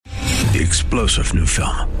The explosive new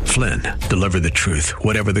film, Flynn, deliver the truth,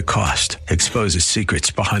 whatever the cost, exposes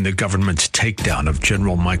secrets behind the government's takedown of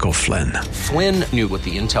General Michael Flynn. Flynn knew what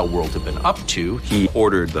the intel world had been up to. He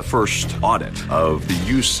ordered the first audit of the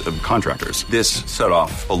use of contractors. This set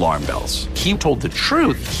off alarm bells. He told the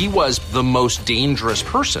truth. He was the most dangerous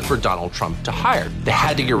person for Donald Trump to hire. They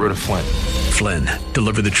had to get rid of Flynn. Flynn,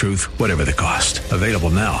 deliver the truth, whatever the cost. Available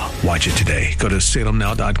now. Watch it today. Go to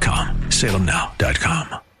salemnow.com.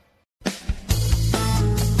 salemnow.com.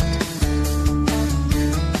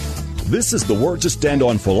 This is the Word to Stand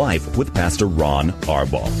On for Life with Pastor Ron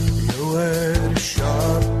Arbaugh. Your word is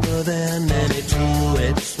sharper than any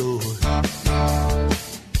two-edged sword,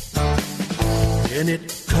 and it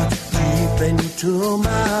cuts deep into my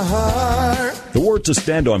heart. The Word to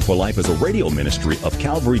Stand On for Life is a radio ministry of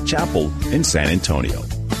Calvary Chapel in San Antonio.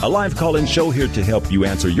 A live call-in show here to help you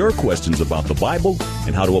answer your questions about the Bible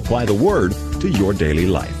and how to apply the Word to your daily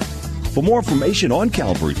life. For more information on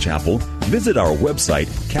Calvary Chapel, visit our website,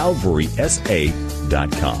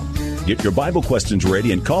 calvarysa.com. Get your Bible questions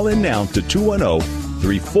ready and call in now to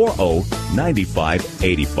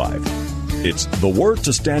 210-340-9585. It's The Word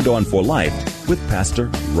to Stand On for Life with Pastor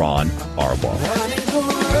Ron Arbaugh.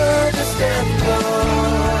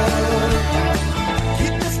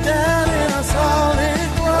 Keep us down in a solid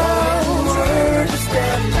ground. Word to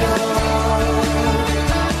stand on.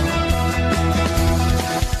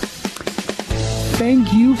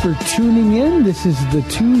 Thank you for tuning in. This is the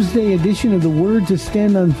Tuesday edition of the Word to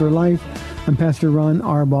Stand On for Life. I'm Pastor Ron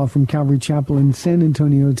Arbaugh from Calvary Chapel in San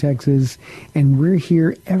Antonio, Texas, and we're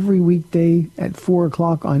here every weekday at 4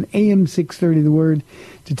 o'clock on AM 630 The Word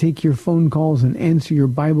to take your phone calls and answer your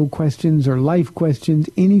Bible questions or life questions,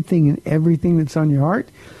 anything and everything that's on your heart.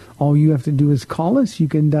 All you have to do is call us. You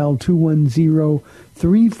can dial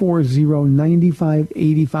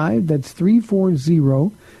 210-340-9585. That's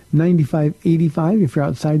 340-9585 if you're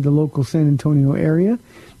outside the local San Antonio area.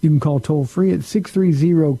 You can call toll-free at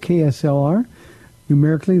 630-KSLR.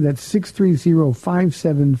 Numerically, that's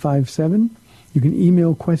 630-5757. You can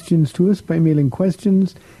email questions to us by mailing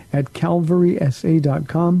questions at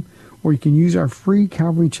calvarysa.com, or you can use our free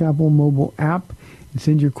Calvary Chapel mobile app and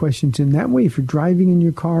send your questions in. That way, if you're driving in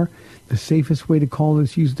your car, the safest way to call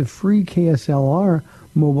is use the free KSLR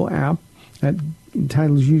mobile app that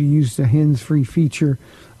entitles you to use the hands-free feature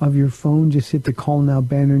of your phone. Just hit the Call Now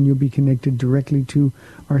banner and you'll be connected directly to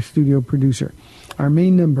our studio producer. Our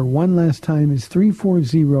main number, one last time, is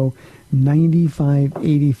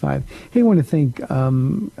 340-9585. Hey, I want to thank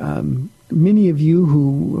many of you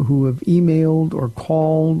who have emailed or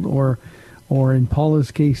called or in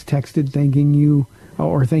Paula's case, texted thanking you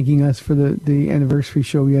or thanking us for the anniversary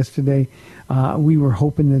show yesterday. We were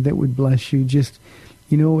hoping that would bless you. Just,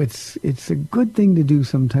 you know, it's a good thing to do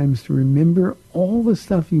sometimes, to remember all the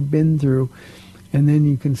stuff you've been through, and then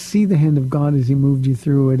you can see the hand of God as He moved you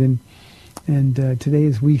through it. And today,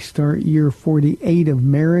 as we start year 48 of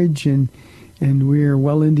marriage, and we're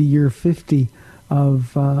well into year 50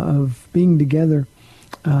 of being together,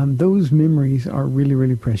 those memories are really,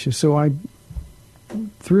 really precious. So I'm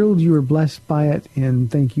thrilled you were blessed by it, and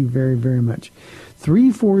thank you very, very much.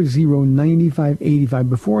 340-9585.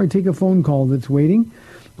 Before I take a phone call that's waiting,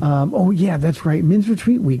 oh yeah, that's right, Men's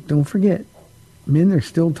Retreat Week. Don't forget, men, there's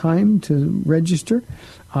still time to register.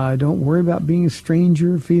 Don't worry about being a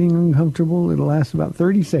stranger, feeling uncomfortable. It'll last about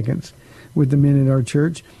 30 seconds with the men at our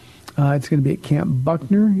church. It's going to be at Camp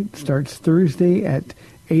Buckner. It starts Thursday at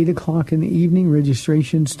 8 o'clock in the evening.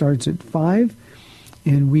 Registration starts at 5.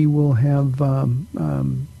 And we will have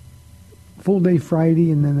full day Friday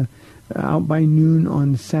and then out by noon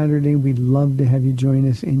on Saturday. We'd love to have you join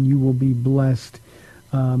us, and you will be blessed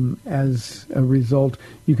as a result.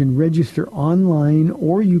 You can register online,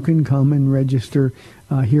 or you can come and register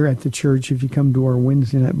here at the church if you come to our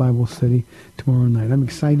Wednesday night Bible study tomorrow night. I'm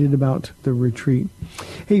excited about the retreat.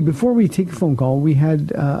 Hey, before we take a phone call, we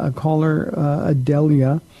had a caller,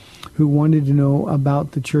 Adelia, who wanted to know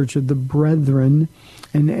about the Church of the Brethren.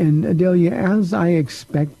 And Adelia, as I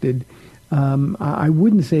expected, I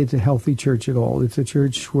wouldn't say it's a healthy church at all. It's a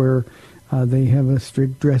church where they have a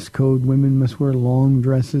strict dress code. Women must wear long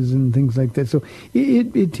dresses and things like that. So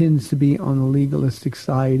it tends to be on the legalistic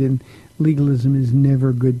side, and legalism is never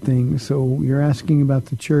a good thing. So you're asking about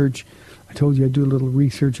the church. I told you I'd do a little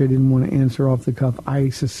research. I didn't want to answer off the cuff. I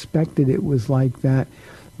suspected it was like that,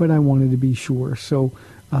 but I wanted to be sure. So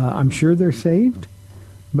I'm sure they're saved,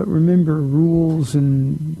 but remember, rules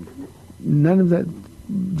and none of that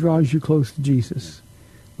draws you close to Jesus.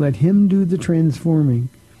 Let Him do the transforming.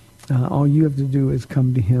 All you have to do is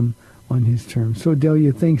come to Him on his terms. So,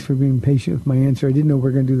 Delia, thanks for being patient with my answer. I didn't know we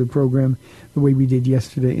were going to do the program the way we did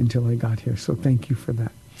yesterday until I got here. So thank you for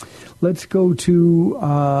that. Let's go to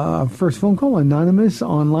our first phone call, Anonymous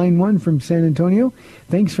on line 1 from San Antonio.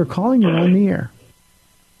 Thanks for calling. You're on the air.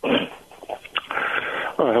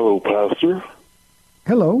 Hello, Pastor.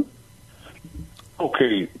 Hello.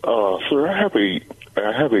 Okay, sir, I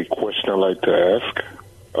have a question I'd like to ask.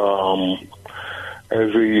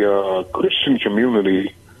 As a Christian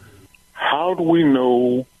community, how do we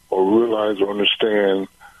know or realize or understand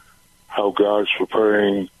how God's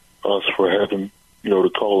preparing us for heaven, to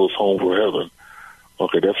call us home for heaven?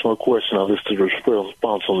 Okay, that's my question. I listened to the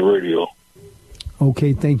response on the radio.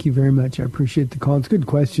 Okay, thank you very much. I appreciate the call. It's a good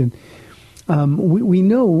question. We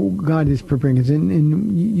know God is preparing us,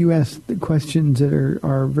 and you asked the questions that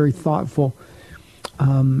are very thoughtful,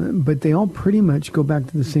 but they all pretty much go back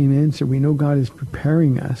to the same answer. We know God is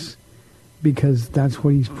preparing us because that's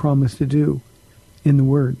what he's promised to do in the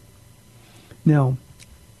Word. Now,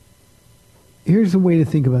 here's a way to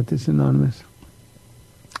think about this, Anonymous.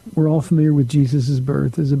 We're all familiar with Jesus'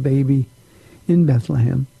 birth as a baby in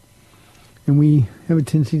Bethlehem. And we have a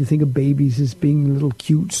tendency to think of babies as being little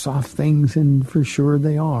cute, soft things, and for sure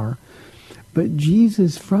they are. But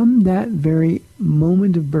Jesus, from that very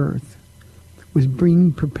moment of birth, was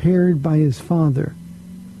being prepared by his Father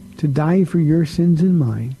to die for your sins and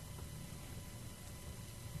mine.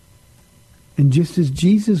 And just as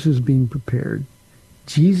Jesus was being prepared,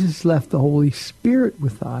 Jesus left the Holy Spirit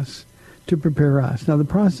with us to prepare us. Now, the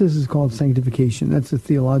process is called sanctification. That's a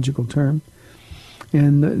theological term.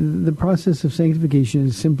 And the process of sanctification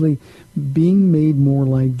is simply being made more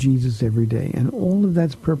like Jesus every day. And all of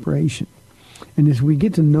that's preparation. And as we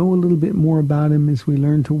get to know a little bit more about him, as we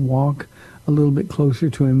learn to walk a little bit closer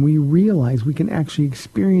to him, we realize we can actually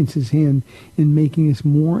experience his hand in making us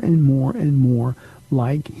more and more and more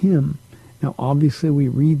like him. Now, obviously, we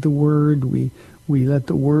read the Word. We let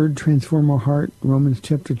the Word transform our heart. Romans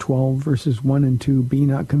chapter 12, verses 1 and 2. Be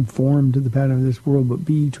not conformed to the pattern of this world, but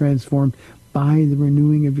be transformed by the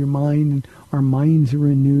renewing of your mind. And our minds are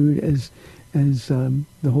renewed as the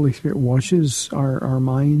Holy Spirit washes our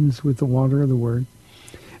minds with the water of the Word.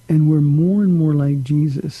 And we're more and more like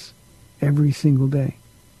Jesus every single day.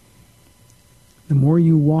 The more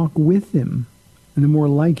you walk with him, and the more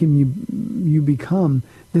like him you become,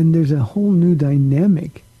 then there's a whole new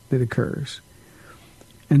dynamic that occurs.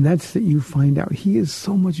 And that's that you find out he is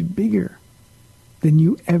so much bigger than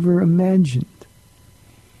you ever imagined.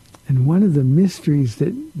 And one of the mysteries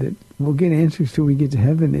that we'll get answers to when we get to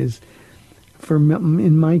heaven is,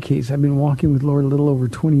 in my case, I've been walking with the Lord a little over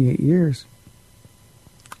 28 years.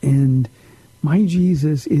 And my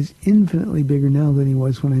Jesus is infinitely bigger now than he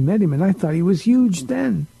was when I met him. And I thought he was huge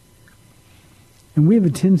then. And we have a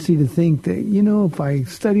tendency to think that, if I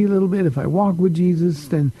study a little bit, if I walk with Jesus,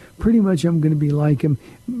 then pretty much I'm going to be like him.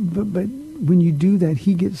 But when you do that,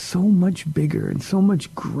 he gets so much bigger and so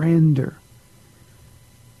much grander.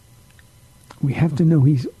 We have to know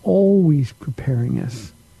he's always preparing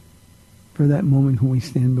us for that moment when we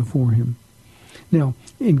stand before him. Now,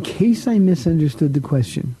 in case I misunderstood the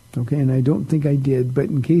question, okay, and I don't think I did, but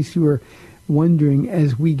in case you were wondering,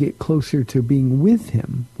 as we get closer to being with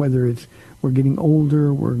him, whether it's we're getting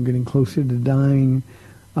older, we're getting closer to dying,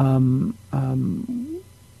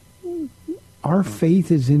 our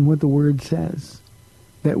faith is in what the Word says,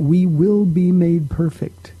 that we will be made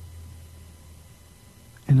perfect.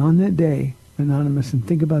 And on that day, Anonymous, and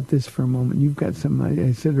think about this for a moment. You've got some,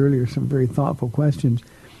 I said earlier, some very thoughtful questions.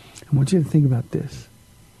 I want you to think about this.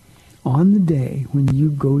 On the day when you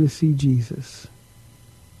go to see Jesus,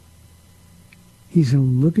 he's going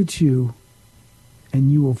to look at you,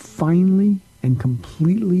 and you will finally and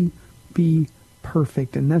completely be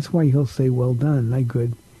perfect. And that's why he'll say, well done, thy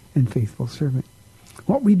good and faithful servant.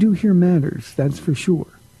 What we do here matters, that's for sure.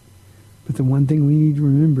 But the one thing we need to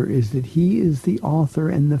remember is that he is the author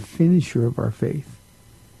and the finisher of our faith.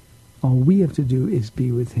 All we have to do is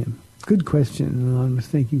be with him. Good question, Anonymous.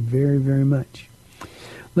 Thank you very, very much.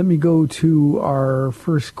 Let me go to our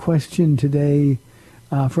first question today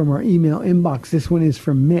from our email inbox. This one is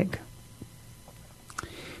from Mick.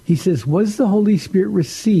 He says, was the Holy Spirit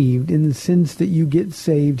received in the sense that you get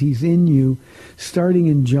saved, he's in you, starting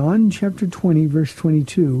in John chapter 20, verse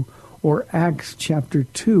 22, or Acts chapter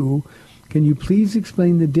 2? Can you please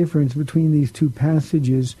explain the difference between these two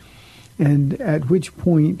passages and at which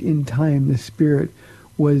point in time the Spirit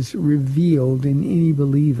was revealed in any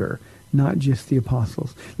believer, not just the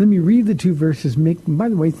apostles? Let me read the two verses. Mick, by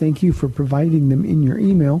the way, thank you for providing them in your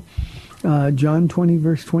email. John 20,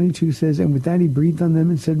 verse 22 says, and with that he breathed on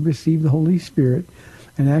them and said, receive the Holy Spirit.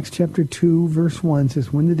 And Acts chapter 2, verse 1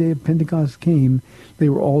 says, when the day of Pentecost came, they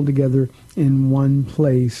were all together in one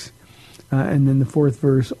place. And then the fourth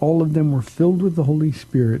verse, all of them were filled with the Holy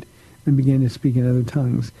Spirit and began to speak in other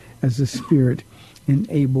tongues as the Spirit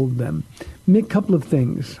enabled them. Mick, a couple of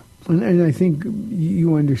things, and I think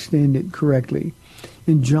you understand it correctly.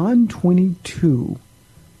 In John 22,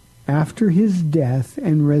 after his death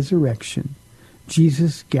and resurrection,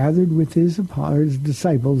 Jesus gathered with his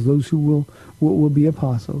disciples, those who will be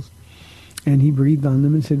apostles, and he breathed on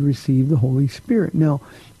them and said, receive the Holy Spirit. Now,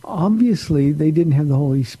 obviously, they didn't have the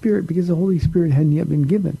Holy Spirit because the Holy Spirit hadn't yet been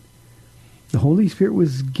given. The Holy Spirit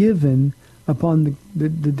was given upon the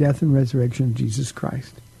death and resurrection of Jesus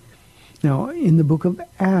Christ. Now, in the book of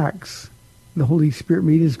Acts, the Holy Spirit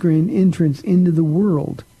made his grand entrance into the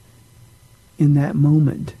world in that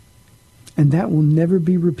moment. And that will never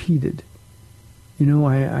be repeated. You know,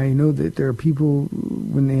 I know that there are people,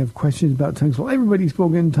 when they have questions about tongues, well, everybody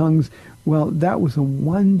spoke in tongues. Well, that was a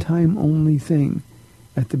one-time only thing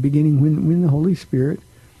at the beginning when the Holy Spirit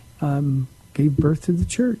gave birth to the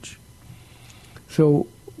church. So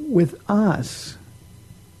with us,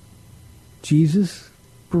 Jesus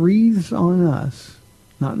breathes on us,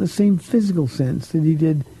 not in the same physical sense that he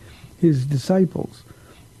did his disciples,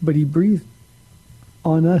 but he breathed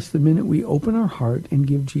on us the minute we open our heart and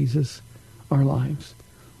give Jesus our lives.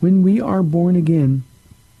 When we are born again,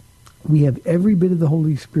 we have every bit of the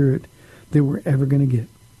Holy Spirit that we're ever going to get.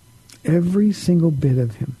 Every single bit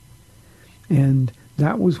of him. And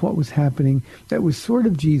that was what was happening. That was sort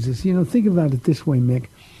of Jesus. You know, think about it this way, Mick.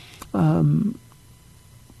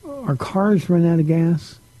 Our cars run out of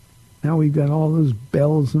gas. Now we've got all those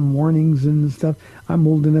bells and warnings and stuff. I'm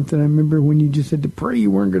old enough that I remember when you just had to pray you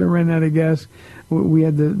weren't going to run out of gas. We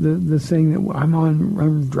had the saying that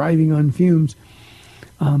I'm driving on fumes.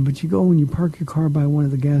 But you go and you park your car by one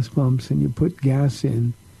of the gas pumps and you put gas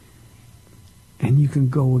in and you can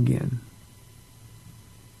go again.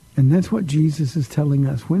 And that's what Jesus is telling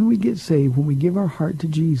us. When we get saved, when we give our heart to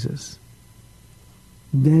Jesus,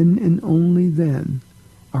 then and only then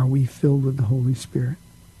are we filled with the Holy Spirit.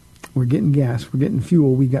 We're getting gas, we're getting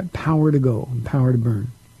fuel, we got power to go and power to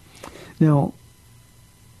burn. Now,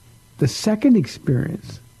 the second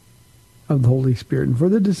experience of the Holy Spirit, and for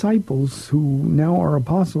the disciples who now are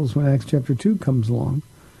apostles when Acts chapter 2 comes along,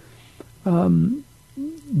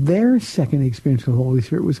 their second experience with the Holy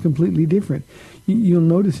Spirit was completely different. You'll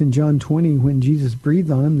notice in John 20, when Jesus breathed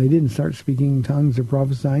on them, they didn't start speaking in tongues or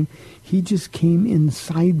prophesying. He just came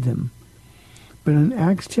inside them. But in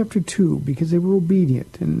Acts chapter 2, because they were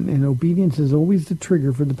obedient, and obedience is always the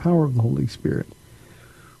trigger for the power of the Holy Spirit,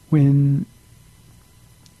 when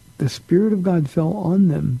the Spirit of God fell on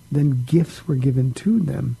them, then gifts were given to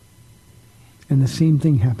them. And the same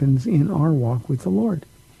thing happens in our walk with the Lord.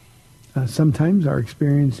 Sometimes our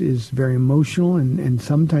experience is very emotional and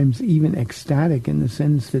sometimes even ecstatic in the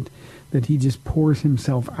sense that he just pours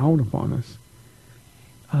himself out upon us.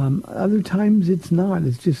 Other times it's not.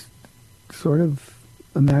 It's just sort of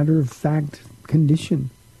a matter of fact condition,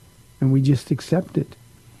 and we just accept it.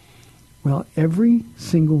 Well, every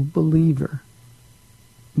single believer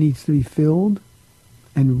needs to be filled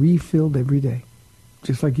and refilled every day.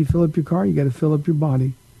 Just like you fill up your car, you got to fill up your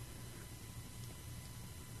body.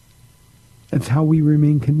 That's how we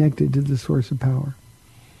remain connected to the source of power.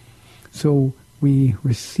 So we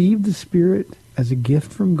receive the Spirit as a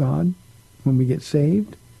gift from God when we get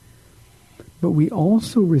saved, but we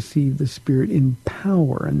also receive the Spirit in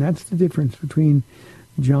power, and that's the difference between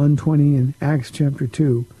John 20 and Acts chapter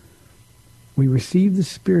 2. We receive the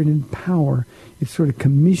Spirit in power. It sort of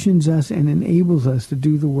commissions us and enables us to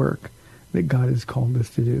do the work that God has called us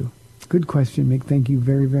to do. Good question, Mick. Thank you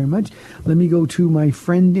very, very much. Let me go to my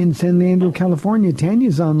friend in San Leandro, California.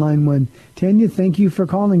 Tanya's on line one. Tanya, thank you for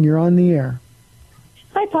calling. You're on the air.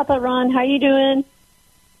 Hi, Papa Ron. How are you doing?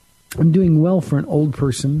 I'm doing well for an old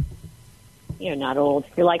person. You're not old.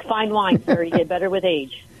 You're like fine wine, sir. You get better with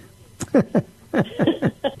age.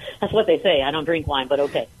 That's what they say. I don't drink wine, but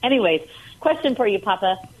okay. Anyways, question for you,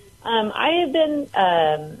 Papa. I have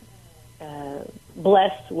been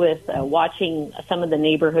blessed with watching some of the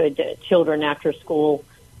neighborhood children after school,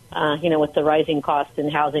 with the rising costs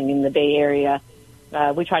in housing in the Bay Area.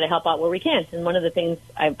 We try to help out where we can. And one of the things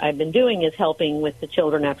I've been doing is helping with the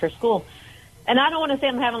children after school. And I don't want to say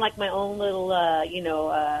I'm having like my own little,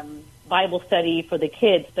 Bible study for the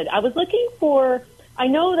kids, but I was looking for, I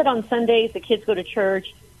know that on Sundays the kids go to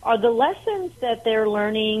church. Are the lessons that they're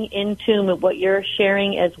learning in tune with what you're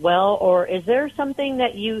sharing as well? Or is there something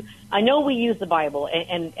that I know we use the Bible,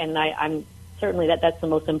 and I'm certainly that's the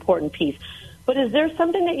most important piece. But is there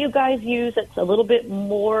something that you guys use that's a little bit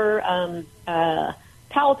more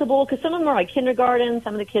palatable? Because some of them are like kindergarten,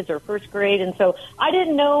 some of the kids are first grade, and so I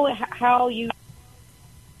didn't know how you...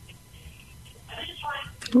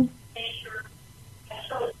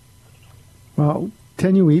 Well,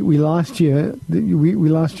 Tanya, we lost you. We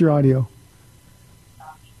lost your audio.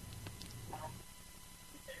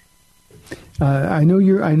 I know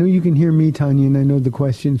you can hear me, Tanya, and I know the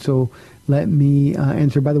question. So let me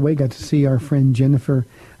answer. By the way, got to see our friend Jennifer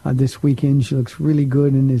this weekend. She looks really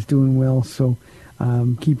good and is doing well. So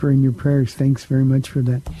keep her in your prayers. Thanks very much for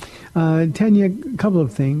that, Tanya. A couple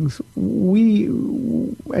of things. We,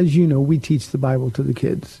 as you know, we teach the Bible to the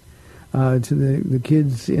kids. To the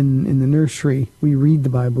kids in the nursery, we read the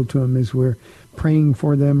Bible to them as we're praying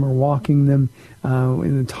for them or walking them.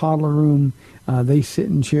 In the toddler room, they sit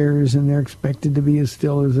in chairs and they're expected to be as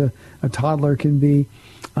still as a toddler can be,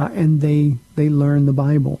 and they learn the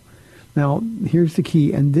Bible. Now, here's the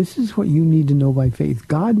key, and this is what you need to know by faith.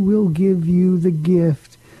 God will give you the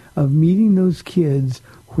gift of meeting those kids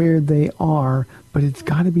where they are, but it's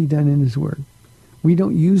got to be done in His Word. We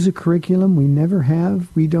don't use a curriculum. We never have.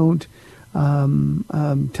 We don't tell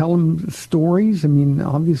them stories. I mean,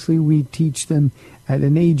 obviously, we teach them at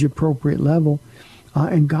an age-appropriate level.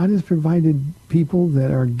 And God has provided people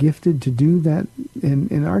that are gifted to do that.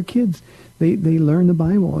 And our kids, they learn the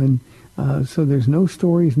Bible. And so there's no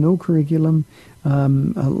stories, no curriculum. A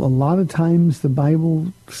lot of times the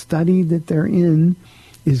Bible study that they're in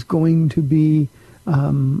is going to be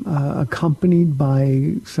accompanied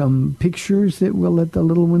by some pictures that we'll let the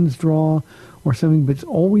little ones draw or something, but it's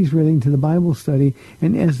always relating to the Bible study.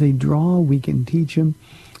 And as they draw, we can teach them.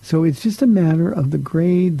 So it's just a matter of the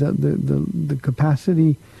grade, the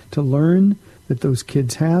capacity to learn that those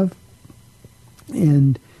kids have.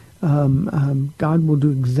 And God will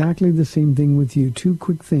do exactly the same thing with you. Two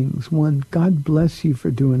quick things. One, God bless you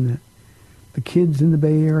for doing that. The kids in the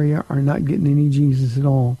Bay Area are not getting any Jesus at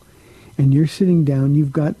all. And you're sitting down,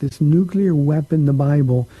 you've got this nuclear weapon, the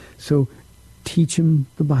Bible, so teach them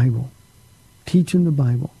the Bible. Teach them the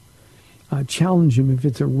Bible. Challenge them if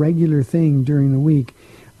it's a regular thing during the week.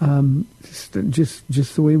 Just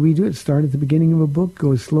the way we do it. Start at the beginning of a book,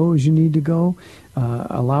 go as slow as you need to go.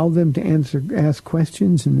 Allow them to ask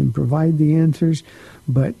questions and then provide the answers,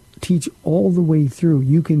 but teach all the way through.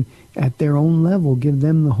 You can, at their own level, give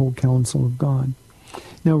them the whole counsel of God.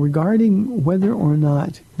 Now, regarding whether or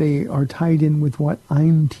not they are tied in with what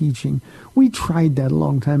I'm teaching, we tried that a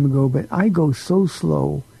long time ago, but I go so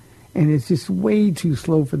slow, and it's just way too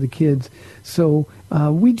slow for the kids. So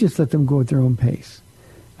we just let them go at their own pace.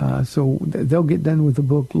 So they'll get done with the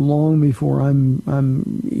book long before I'm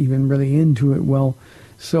even really into it well.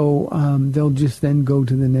 So they'll just then go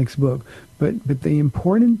to the next book. But the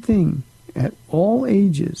important thing at all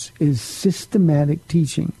ages is systematic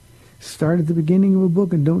teaching. Start at the beginning of a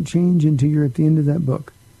book and don't change until you're at the end of that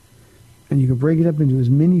book. And you can break it up into as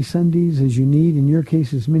many Sundays as you need. In your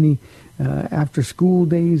case, as many after-school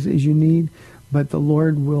days as you need. But the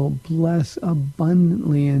Lord will bless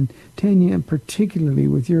abundantly. And Tanya, particularly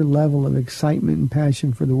with your level of excitement and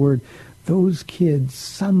passion for the Word, those kids,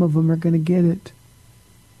 some of them are going to get it.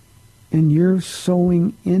 And you're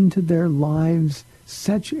sowing into their lives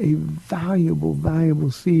such a valuable, valuable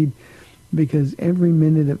seed, because every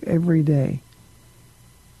minute of every day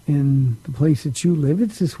in the place that you live,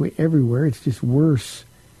 it's this way everywhere. It's just worse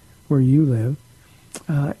where you live.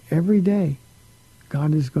 Every day,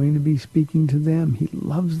 God is going to be speaking to them. He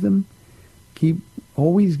loves them.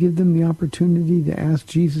 Always give them the opportunity to ask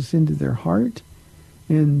Jesus into their heart,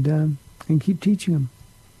 and keep teaching them.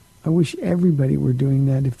 I wish everybody were doing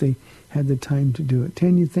that if they had the time to do it.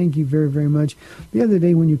 Tanya, thank you very, very much. The other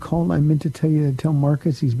day when you called, I meant to tell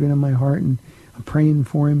Marcus he's been on my heart, and I'm praying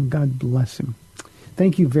for him. God bless him.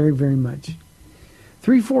 Thank you very, very much.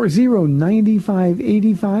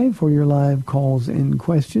 340-9585 for your live calls and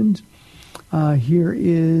questions. Here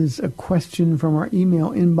is a question from our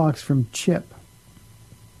email inbox from Chip.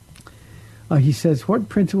 He says, what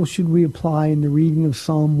principle should we apply in the reading of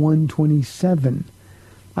Psalm 127?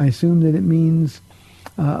 I assume that it means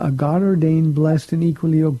a God-ordained, blessed, and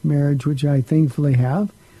equally yoked marriage, which I thankfully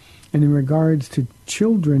have. And in regards to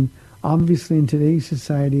children, obviously in today's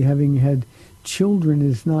society, having had children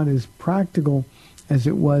is not as practical as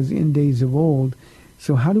it was in days of old.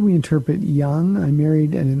 So how do we interpret young? I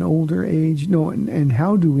married at an older age. And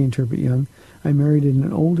how do we interpret young? I married at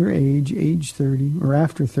an older age, age 30, or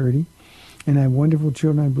after 30. And I have wonderful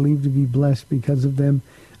children I believe to be blessed because of them.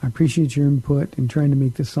 I appreciate your input in trying to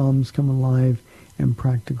make the Psalms come alive and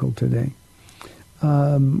practical today.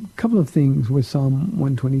 Couple of things with Psalm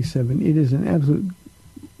 127. It is an absolute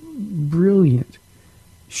brilliant,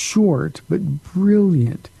 short but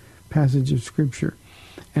brilliant passage of Scripture.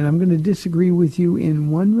 And I'm going to disagree with you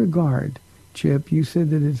in one regard, Chip. You said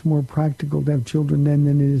that it's more practical to have children then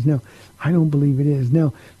than it is now. I don't believe it is.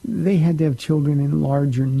 Now, they had to have children in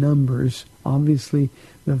larger numbers. Obviously,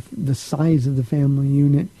 the size of the family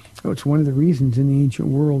unit, it's one of the reasons in the ancient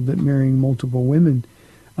world that marrying multiple women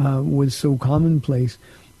was so commonplace.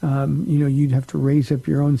 You'd have to raise up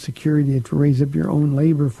your own security, you'd have to raise up your own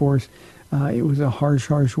labor force. It was a harsh,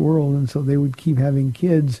 harsh world, and so they would keep having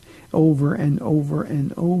kids over and over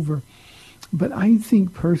and over. But I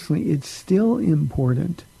think personally it's still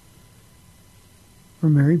important for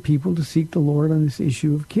married people to seek the Lord on this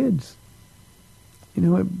issue of kids.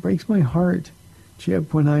 It breaks my heart,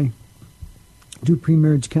 Chip, when I do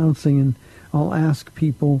pre-marriage counseling and I'll ask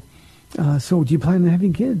people, so do you plan on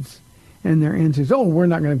having kids? And their answer is, we're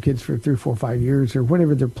not going to have kids for 3, 4, 5 years or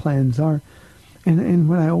whatever their plans are. And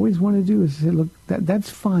what I always want to do is say, look, that's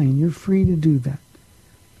fine. You're free to do that.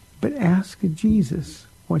 But ask Jesus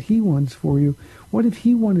what he wants for you. What if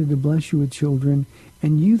he wanted to bless you with children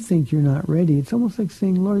and you think you're not ready? It's almost like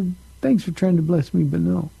saying, Lord, thanks for trying to bless me, but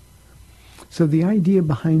no. So the idea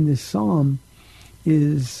behind this psalm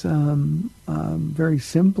is very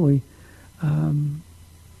simply,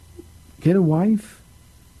 get a wife,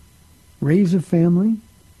 raise a family,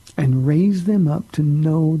 and raise them up to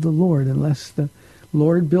know the Lord. Unless the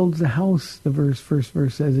Lord builds the house, the first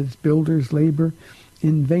verse says, its builders labor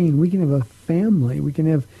in vain. We can have a family, we can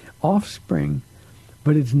have offspring,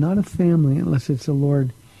 but it's not a family unless it's the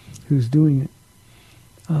Lord who's doing it.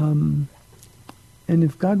 And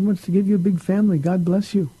if God wants to give you a big family, God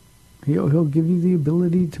bless you. He'll give you the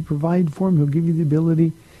ability to provide for them. He'll give you the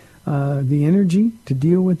ability, the energy to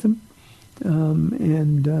deal with them.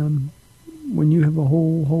 When you have a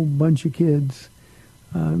whole bunch of kids,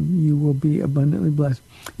 you will be abundantly blessed.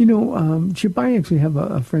 Chip, I actually have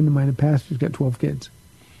a friend of mine, a pastor, who's got 12 kids.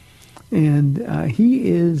 And he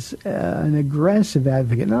is an aggressive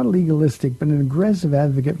advocate, not legalistic, but an aggressive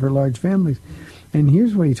advocate for large families. And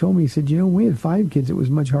here's what he told me. He said, when we had 5 kids, it was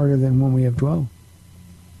much harder than when we have 12.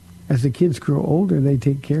 As the kids grow older, they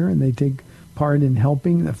take care and they take part in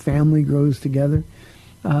helping. The family grows together.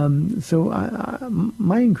 So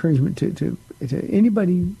my encouragement to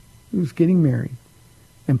anybody who's getting married,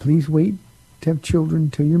 and please wait to have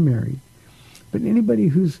children till you're married, but anybody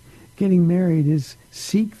who's getting married is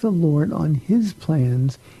seek the Lord on his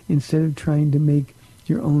plans instead of trying to make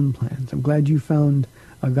your own plans. I'm glad you found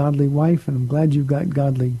a godly wife, and I'm glad you've got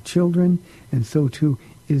godly children, and so too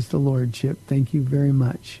is the Lord, Chip. Thank you very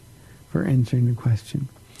much for answering the question.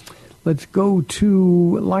 Let's go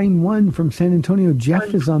to line 1 from San Antonio.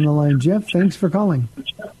 Jeff is on the line. Jeff, thanks for calling.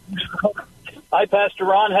 Hi, Pastor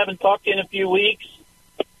Ron. Haven't talked to you in a few weeks.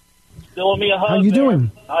 Still owe me a hug. How you there.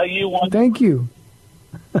 doing? How you? Thank you.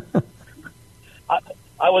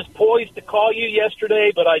 I was poised to call you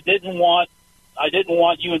yesterday, but I didn't want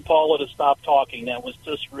you and Paula to stop talking. That was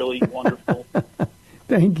just really wonderful.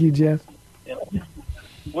 Thank you, Jeff.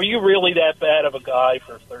 Were you really that bad of a guy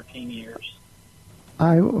for 13 years?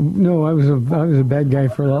 No, I was a bad guy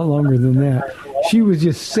for a lot longer than that. She was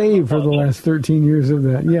just saved for the last 13 years of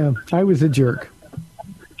that. Yeah, I was a jerk.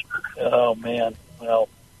 Oh man, well,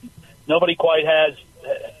 nobody quite has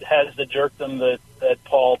the jerkdom that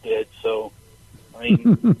Paul did. So, I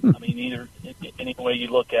mean, either any way you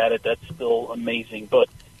look at it, that's still amazing. But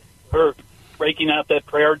her breaking out that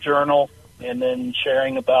prayer journal and then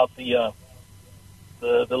sharing about the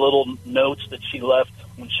little notes that she left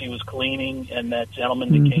when she was cleaning, and that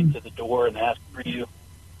gentleman that came to the door and asked for you,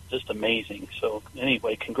 just amazing. So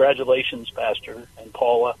anyway, congratulations, Pastor and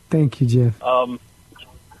Paula. Thank you, Jeff. I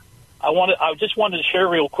just wanted to share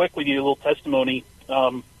real quick with you a little testimony.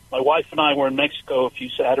 My wife and I were in Mexico a few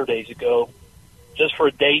Saturdays ago, just for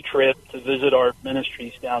a day trip to visit our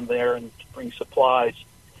ministries down there and to bring supplies.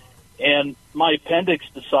 And my appendix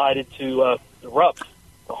decided to erupt.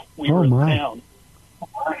 We were in town.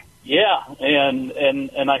 Yeah,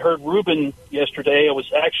 and I heard Ruben yesterday.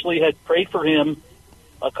 I had prayed for him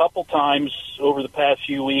a couple times over the past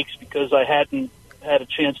few weeks because I hadn't had a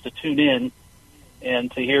chance to tune in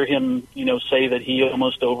and to hear him, say that he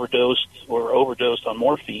almost overdosed on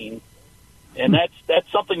morphine. And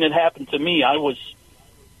that's something that happened to me. I was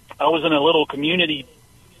in a little community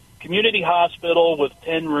hospital with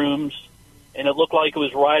 10 rooms, and it looked like it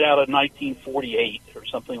was right out of 1948 or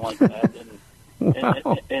something like that. And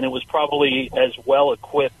wow. and it was probably as well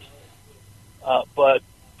equipped. But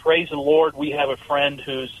praise the Lord, we have a friend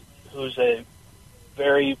who's a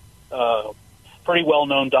very pretty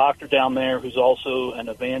well-known doctor down there, who's also an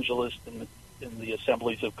evangelist in the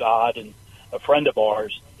Assemblies of God and a friend of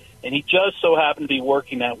ours. And he just so happened to be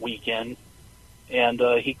working that weekend. And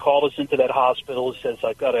he called us into that hospital. He says,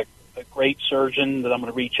 I've got a great surgeon that I'm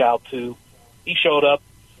going to reach out to. He showed up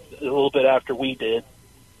a little bit after we did,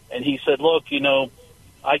 and he said, look,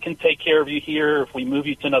 I can take care of you here. If we move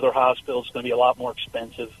you to another hospital, it's going to be a lot more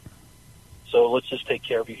expensive. So let's just take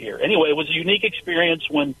care of you here. Anyway, it was a unique experience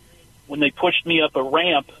when they pushed me up a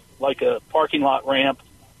ramp, like a parking lot ramp,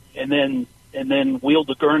 and then wheeled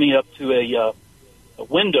the gurney up to a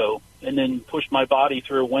window, and then pushed my body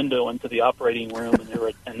through a window into the operating room, and there were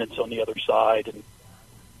attendants on the other side, and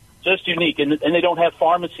just unique. And they don't have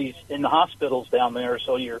pharmacies in the hospitals down there,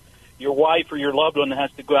 so your wife or your loved one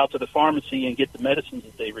has to go out to the pharmacy and get the medicines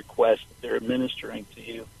that they request that they're administering to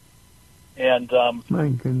you. And my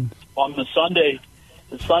goodness. On the Sunday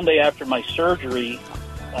after my surgery,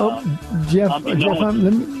 Jeff,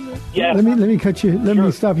 let me cut you. Let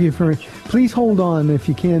me stop you for a minute. Please hold on, if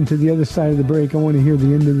you can, to the other side of the break. I want to hear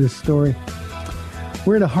the end of this story.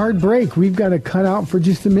 We're at a hard break. We've got to cut out for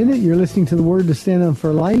just a minute. You're listening to the Word to Stand On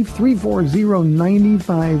for Life,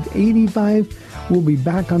 340-9585. We'll be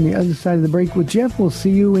back on the other side of the break with Jeff. We'll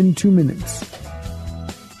see you in 2 minutes.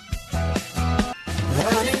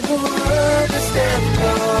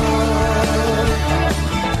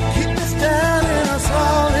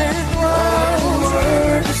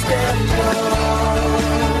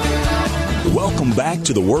 Welcome back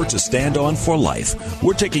to the Word to Stand On for Life.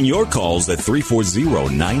 We're taking your calls at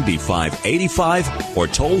 340-9585 or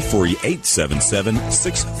toll free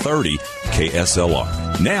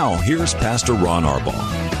 877-630-KSLR. Now, here's Pastor Ron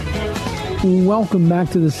Arbaugh. Welcome back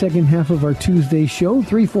to the second half of our Tuesday show,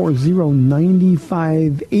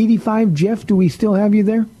 340-9585. Jeff, do we still have you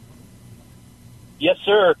there? Yes,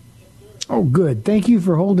 sir. Oh, good. Thank you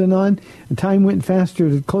for holding on. The time went faster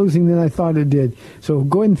to closing than I thought it did. So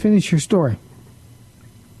go ahead and finish your story.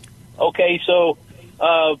 Okay, so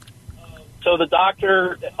the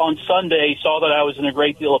doctor on Sunday saw that I was in a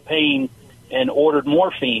great deal of pain and ordered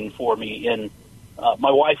morphine for me. And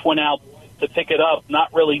my wife went out to pick it up,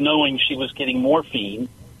 not really knowing she was getting morphine,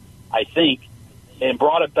 I think, and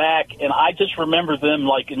brought it back. And I just remember them,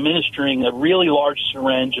 like, administering a really large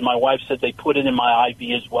syringe, and my wife said they put it in my IV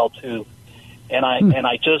as well, too. And I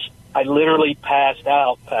literally passed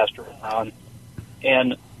out, Pastor Ron.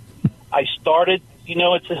 And I started,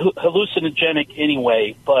 it's hallucinogenic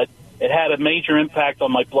anyway, but it had a major impact on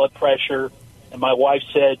my blood pressure. And my wife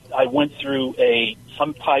said I went through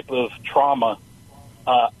some type of trauma.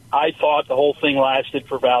 I thought the whole thing lasted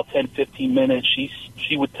for about 10, 15 minutes.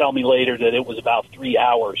 She would tell me later that it was about 3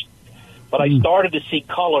 hours. But I started to see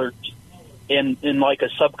colors in like a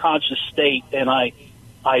subconscious state, and I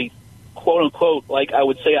quote unquote, like I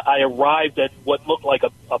would say, I arrived at what looked like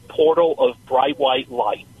a portal of bright white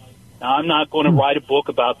light. Now, I'm not going to write a book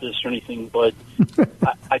about this or anything, but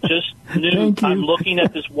I just knew I'm looking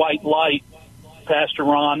at this white light, Pastor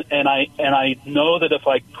Ron, and I know that if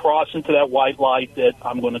I cross into that white light, that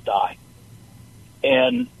I'm going to die.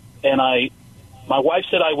 And my wife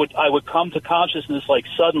said I would come to consciousness like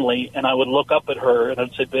suddenly, and I would look up at her and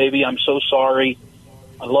I'd say, "Baby, I'm so sorry.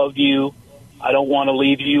 I love you. I don't want to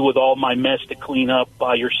leave you with all my mess to clean up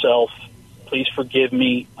by yourself. Please forgive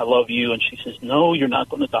me. I love you." And she says, "No, you're not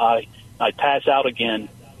going to die." I pass out again.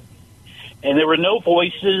 And there were no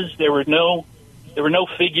voices. There were no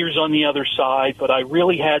figures on the other side, but I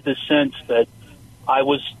really had this sense that I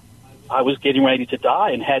was getting ready to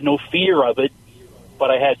die and had no fear of it.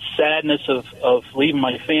 But I had sadness of leaving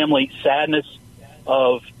my family, sadness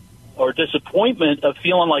or disappointment of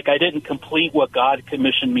feeling like I didn't complete what God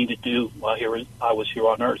commissioned me to do while I was here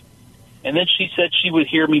on earth. And then she said she would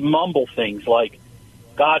hear me mumble things like,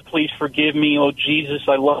 "God, please forgive me. Oh, Jesus,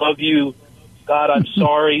 I love you. God, I'm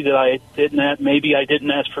sorry that maybe I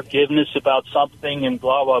didn't ask forgiveness about something," and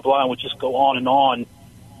blah, blah, blah, and would just go on.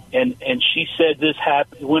 And she said this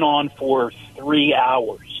went on for 3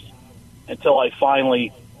 hours until I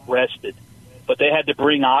finally rested. But they had to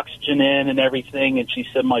bring oxygen in and everything, and she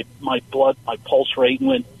said my pulse rate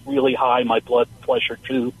went really high, my blood pressure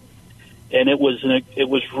too, and it was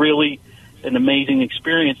really an amazing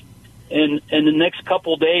experience. And the next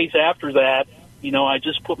couple of days after that, I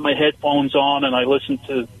just put my headphones on and I listened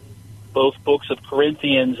to both books of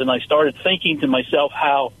Corinthians, and I started thinking to myself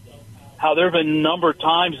how there have been a number of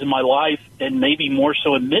times in my life, and maybe more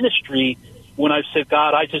so in ministry, when I've said,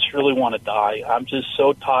 "God, I just really want to die. I'm just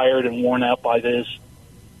so tired and worn out by this.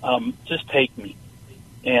 Just take me."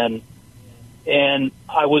 And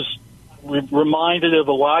I was reminded of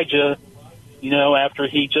Elijah, after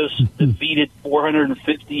he just defeated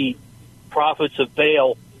 450 prophets of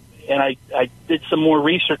Baal. And I did some more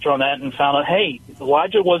research on that and found out, hey,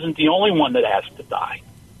 Elijah wasn't the only one that asked to die.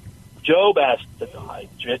 Job asked to die.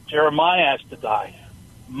 Jeremiah asked to die.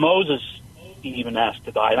 Moses even asked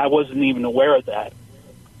to die, and I wasn't even aware of that.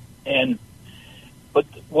 But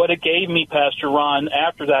what it gave me, Pastor Ron,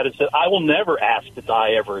 after that is that I will never ask to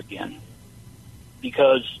die ever again.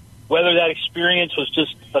 Because whether that experience was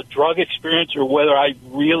just a drug experience or whether I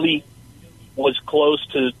really was close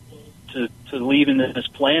to leaving this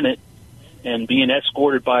planet and being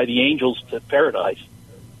escorted by the angels to paradise,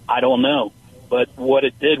 I don't know. But what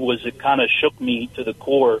it did was it kind of shook me to the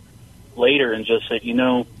core later and just said,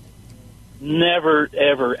 never,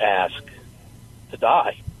 ever ask to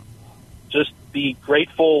die. Just be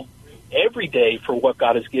grateful every day for what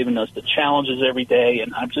God has given us, the challenges every day.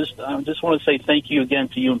 And I just want to say thank you again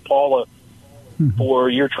to you and Paula for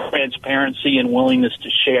your transparency and willingness to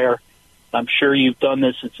share. I'm sure you've done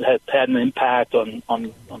this. It's had an impact on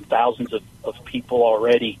thousands of people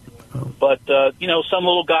already. But, some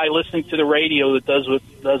little guy listening to the radio that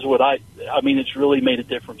does what I mean, it's really made a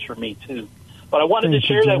difference for me, too. But I wanted to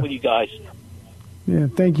share that with you guys. Yeah,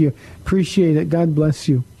 thank you. Appreciate it. God bless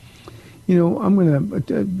you. I'm going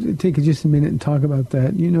to take just a minute and talk about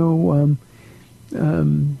that.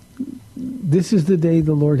 This is the day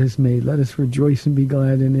the Lord has made. Let us rejoice and be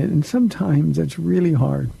glad in it. And sometimes that's really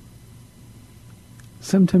hard.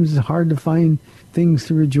 Sometimes it's hard to find things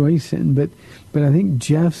to rejoice in. But I think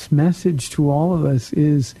Jeff's message to all of us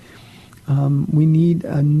is we need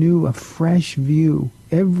a fresh view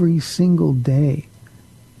every single day.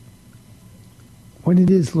 What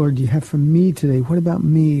it is, Lord, you have for me today? What about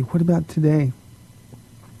me? What about today?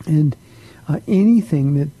 And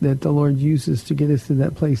anything that the Lord uses to get us to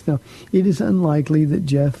that place. Now, it is unlikely that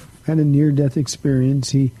Jeff had a near-death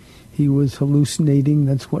experience. He was hallucinating.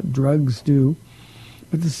 That's what drugs do.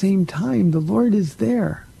 But at the same time, the Lord is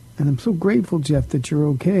there. And I'm so grateful, Jeff, that you're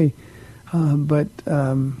okay. But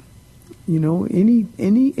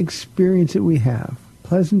any experience that we have,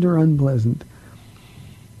 pleasant or unpleasant,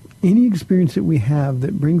 any experience that we have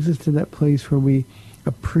that brings us to that place where we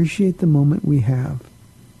appreciate the moment we have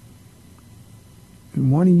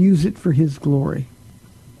and want to use it for His glory,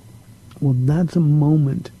 well, that's a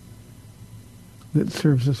moment that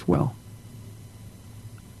serves us well.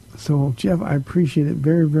 So, Jeff, I appreciate it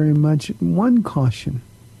very, very much. One caution.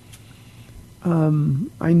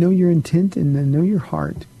 I know your intent and I know your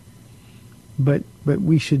heart, but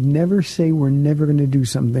we should never say we're never going to do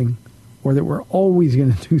something or that we're always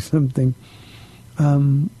going to do something.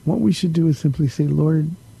 What we should do is simply say,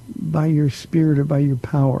 Lord, by your Spirit or by your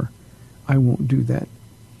power, I won't do that.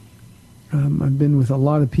 I've been with a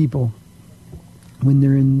lot of people when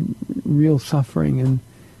they're in real suffering and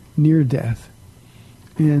near death.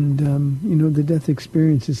 And, the death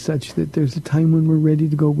experience is such that there's a time when we're ready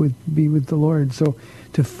to be with the Lord. So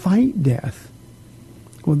to fight death,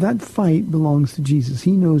 well, that fight belongs to Jesus.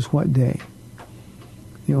 He knows what day.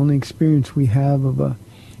 The only experience we have of a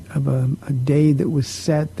day that was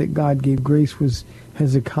set, that God gave grace, was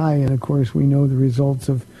Hezekiah. And, of course, we know the results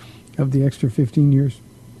of the extra 15 years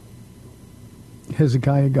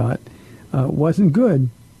Hezekiah got. Wasn't good,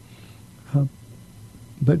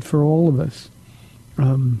 but for all of us,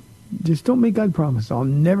 just don't make God promise. I'll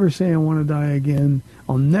never say I want to die again.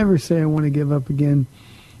 I'll never say I want to give up again.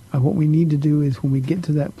 What we need to do is when we get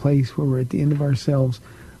to that place where we're at the end of ourselves,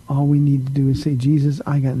 all we need to do is say, Jesus,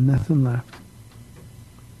 I got nothing left.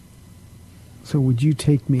 So would you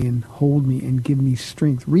take me and hold me and give me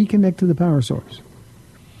strength? Reconnect to the power source.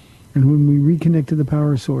 And when we reconnect to the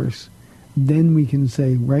power source, then we can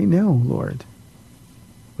say, right now, Lord,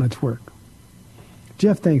 let's work.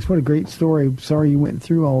 Jeff, thanks. What a great story. Sorry you went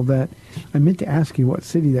through all that. I meant to ask you what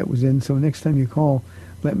city that was in, so next time you call,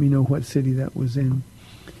 let me know what city that was in.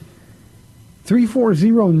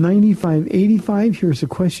 340-9585. Here's a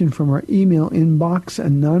question from our email inbox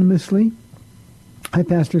anonymously. Hi,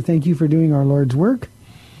 Pastor. Thank you for doing our Lord's work.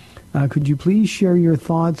 Could you please share your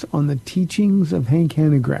thoughts on the teachings of Hank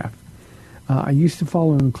Hanegraaff? I used to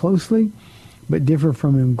follow him closely, but differ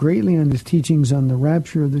from him greatly on his teachings on the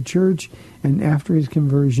rapture of the church and after his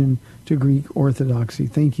conversion to Greek Orthodoxy.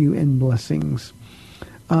 Thank you and blessings.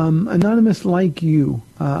 Anonymous, like you,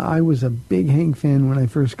 I was a big Hank fan when I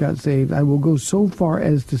first got saved. I will go so far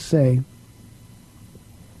as to say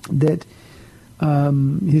that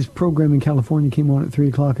his program in California came on at 3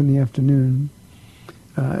 o'clock in the afternoon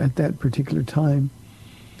at that particular time.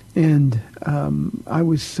 And I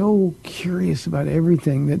was so curious about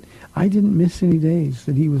everything that I didn't miss any days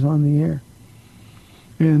that he was on the air.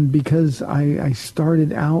 And because I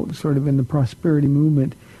started out sort of in the prosperity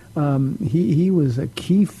movement, he was a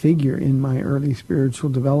key figure in my early spiritual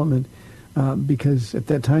development because at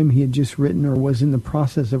that time he had just written or was in the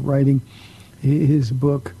process of writing his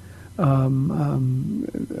book, on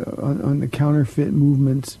the counterfeit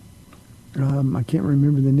movements. I can't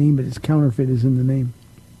remember the name, but it's Counterfeit is in the name.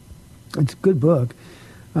 It's a good book.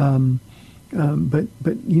 But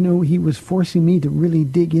you know, he was forcing me to really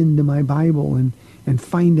dig into my Bible and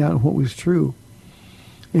find out what was true.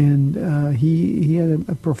 And he had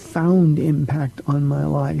a profound impact on my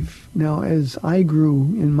life. Now, as I grew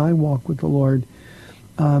in my walk with the Lord,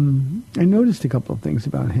 I noticed a couple of things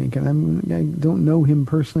about Hank. And I don't know him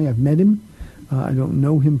personally. I've met him. I don't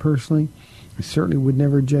know him personally. I certainly would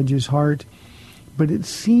never judge his heart. But it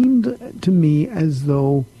seemed to me as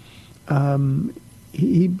though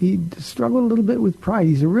he struggled a little bit with pride.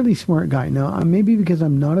 He's a really smart guy. Now, maybe because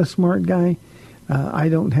I'm not a smart guy, I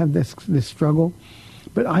don't have this struggle.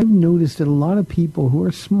 But I've noticed that a lot of people who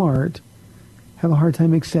are smart have a hard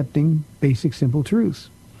time accepting basic, simple truths.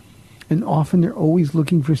 And often they're always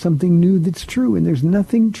looking for something new that's true. And there's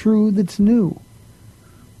nothing true that's new.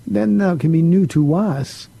 Then now it can be new to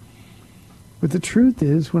us. But the truth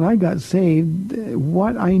is, when I got saved,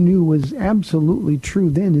 what I knew was absolutely true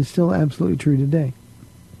then is still absolutely true today.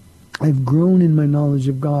 I've grown in my knowledge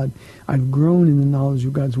of God. I've grown in the knowledge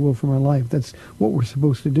of God's will for my life. That's what we're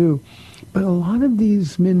supposed to do. But a lot of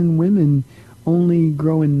these men and women only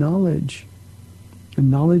grow in knowledge. And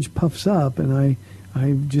knowledge puffs up. And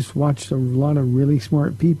I've just watched a lot of really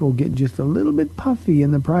smart people get just a little bit puffy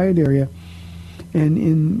in the pride area. And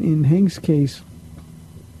in Hank's case,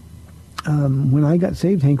 when I got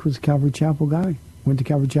saved, Hank was a Calvary Chapel guy. Went to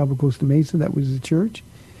Calvary Chapel, Costa Mesa. That was his church.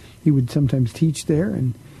 He would sometimes teach there.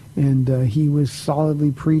 And he was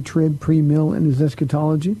solidly pre-trib, pre-mill in his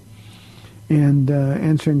eschatology. And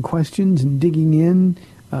answering questions and digging in,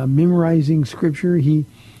 memorizing Scripture. He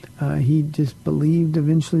just believed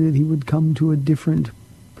eventually that he would come to a different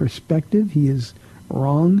perspective. He is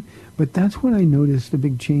wrong. But that's when I noticed a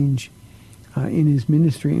big change in his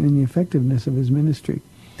ministry and in the effectiveness of his ministry.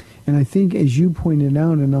 And I think, as you pointed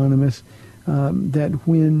out, Anonymous, that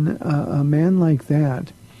when a man like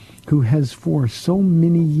that, who has for so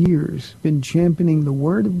many years been championing the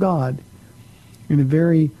Word of God in a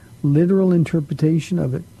very literal interpretation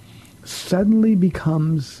of it, suddenly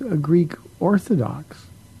becomes a Greek Orthodox.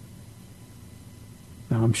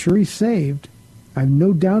 Now, I'm sure he's saved. I have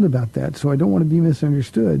no doubt about that, so I don't want to be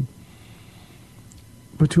misunderstood.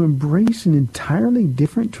 But to embrace an entirely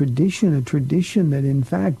different tradition, a tradition that in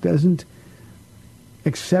fact doesn't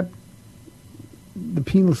accept the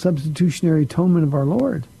penal substitutionary atonement of our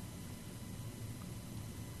Lord,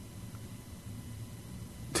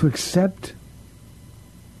 to accept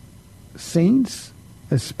saints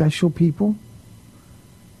as special people,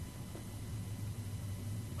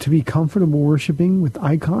 to be comfortable worshiping with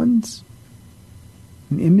icons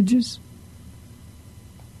and images.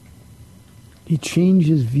 He changed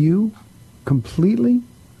his view completely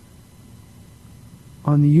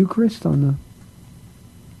on the Eucharist, on the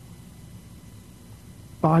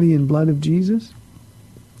body and blood of Jesus.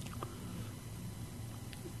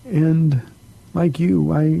 And like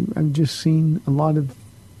you, I've just seen a lot of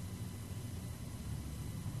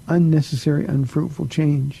unnecessary, unfruitful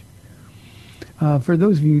change. For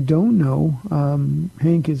those of you who don't know,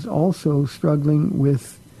 Hank is also struggling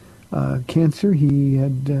with cancer. He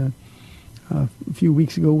had a few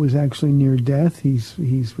weeks ago was actually near death.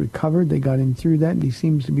 He's recovered. They got him through that, and he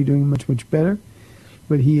seems to be doing much, much better.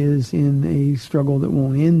 But he is in a struggle that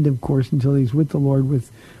won't end, of course, until he's with the Lord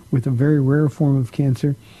with a very rare form of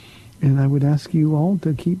cancer. And I would ask you all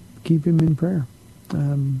to keep him in prayer.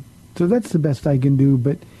 So that's the best I can do.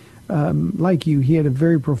 But like you, he had a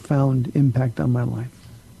very profound impact on my life.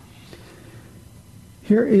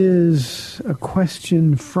 Here is a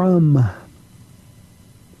question from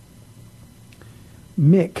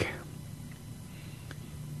Mick.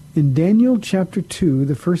 In Daniel chapter 2,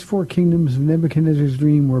 the first four kingdoms of Nebuchadnezzar's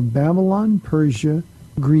dream were Babylon, Persia,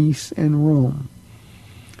 Greece, and Rome.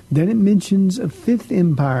 Then it mentions a fifth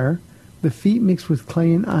empire, the feet mixed with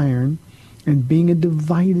clay and iron, and being a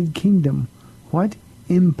divided kingdom. What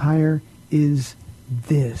empire is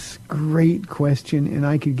this? Great question, and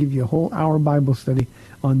I could give you a whole hour Bible study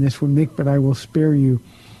on this one, Mick, but I will spare you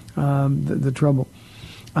the trouble.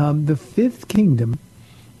 The fifth kingdom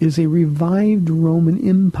is a revived Roman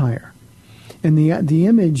Empire. And the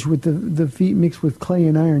image with the feet mixed with clay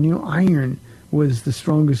and iron, you know, iron was the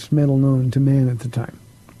strongest metal known to man at the time.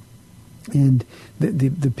 And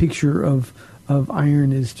the picture of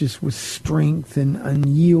iron is just with strength and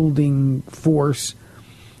unyielding force.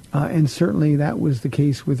 And certainly that was the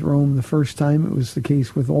case with Rome the first time. It was the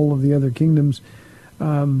case with all of the other kingdoms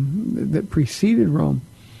that preceded Rome.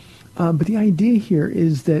 But the idea here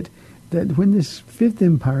is that when this fifth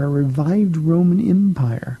empire, revived Roman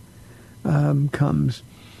Empire, comes,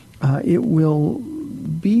 it will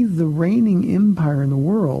be the reigning empire in the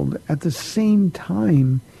world. At the same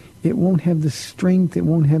time, it won't have the strength. It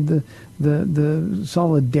won't have the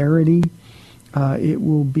solidarity. It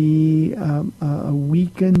will be a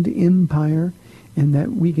weakened empire, and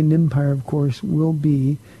that weakened empire, of course, will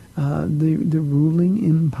be the ruling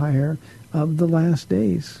empire of the last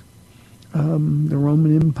days. The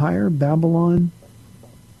Roman Empire, Babylon.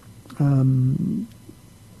 Rome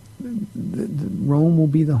will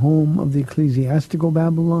be the home of the ecclesiastical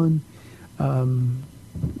Babylon.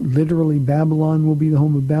 Literally, Babylon will be the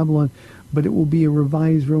home of Babylon, but it will be a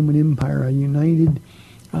revised Roman Empire, a united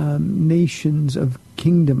nations of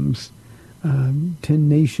kingdoms. 10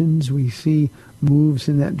 nations, we see moves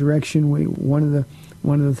in that direction. One of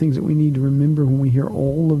the things that we need to remember when we hear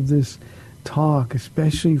all of this talk,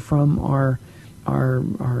 especially from our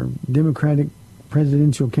Democratic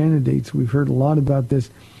presidential candidates, we've heard a lot about this,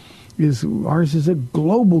 is ours is a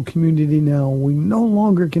global community now. We no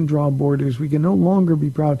longer can draw borders. We can no longer be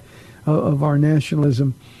proud of our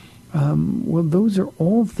nationalism. Well, those are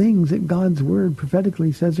all things that God's Word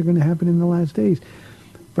prophetically says are going to happen in the last days.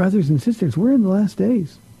 Brothers and sisters, we're in the last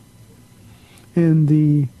days. And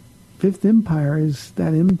the Fifth Empire is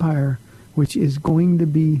that empire which is going to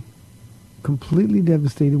be completely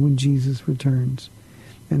devastated when Jesus returns.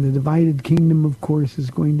 And the divided kingdom, of course, is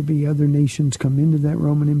going to be other nations come into that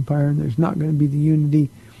Roman Empire, and there's not going to be the unity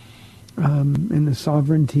and the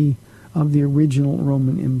sovereignty of the original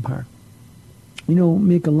Roman Empire. You know,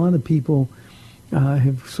 Mick, a lot of people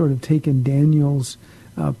have sort of taken Daniel's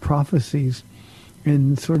prophecies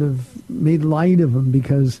and sort of made light of them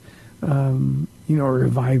because, a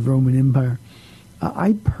revived Roman Empire.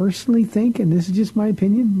 I personally think, and this is just my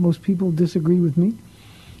opinion, most people disagree with me,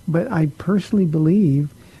 but I personally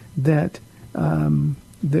believe that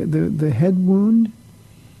the head wound,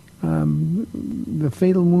 the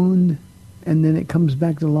fatal wound, and then it comes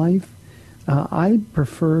back to life, I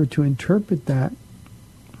prefer to interpret that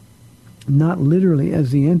not literally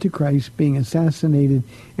as the Antichrist being assassinated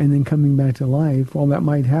and then coming back to life. While that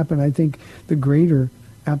might happen, I think the greater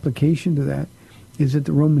application to that is that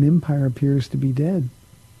the Roman Empire appears to be dead.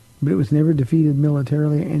 But it was never defeated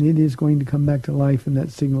militarily, and it is going to come back to life, and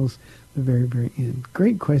that signals the very, very end.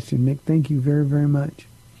 Great question, Mick. Thank you very, very much.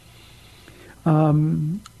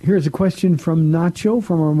 Here's a question from Nacho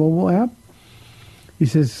from our mobile app. He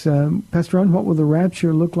says, Pastor Ron, what will the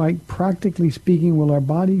rapture look like? Practically speaking, will our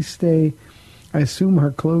bodies stay? I assume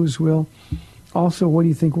our clothes will. Also, what do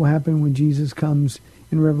you think will happen when Jesus comes?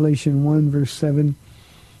 In Revelation 1, verse 7,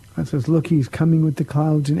 it says, look, he's coming with the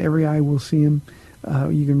clouds, and every eye will see him.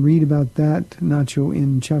 You can read about that, Nacho,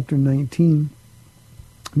 in chapter 19.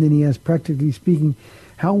 And then he asks, practically speaking,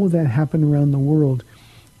 how will that happen around the world?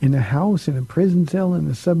 In a house, in a prison cell, in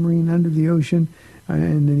a submarine, under the ocean?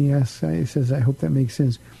 And then he asks, he says, I hope that makes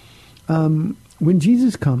sense. When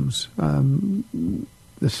Jesus comes,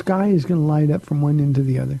 the sky is going to light up from one end to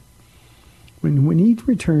the other. When he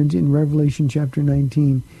returns in Revelation chapter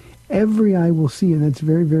 19, every eye will see, and that's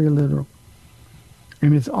very, very literal.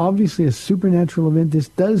 And it's obviously a supernatural event. This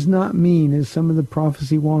does not mean, as some of the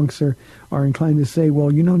prophecy wonks are inclined to say, well,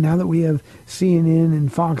 now that we have CNN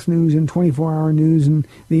and Fox News and 24-hour news and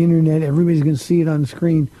the Internet, everybody's going to see it on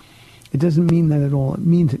screen. It doesn't mean that at all. It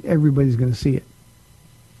means that everybody's going to see it.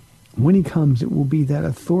 When he comes, it will be that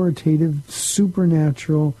authoritative,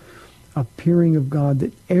 supernatural appearing of God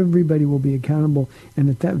that everybody will be accountable. And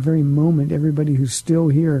at that very moment, everybody who's still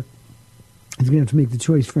here is going to have to make the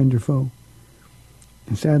choice, friend or foe.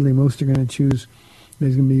 And sadly, most are going to choose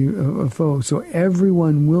there's going to be a foe. So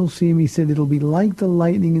everyone will see him. He said it'll be like the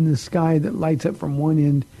lightning in the sky that lights up from one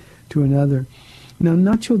end to another. Now,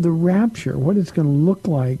 Nacho, the rapture, what it's going to look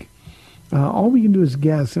like, all we can do is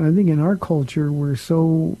guess. And I think in our culture, we're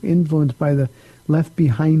so influenced by the Left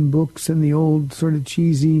Behind books and the old sort of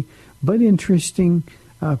cheesy but interesting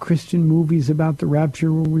Christian movies about the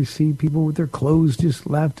rapture where we see people with their clothes just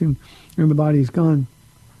left and the body's gone.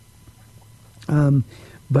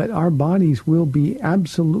 But our bodies will be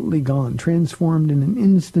absolutely gone, transformed in an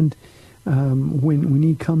instant. When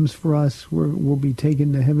he comes for us, we'll be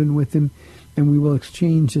taken to heaven with him, and we will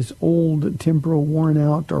exchange this old, temporal,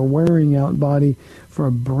 worn-out or wearing-out body for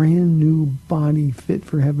a brand-new body fit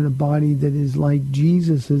for heaven, a body that is like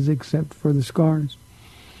Jesus's except for the scars.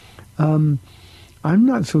 I'm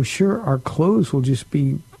not so sure our clothes will just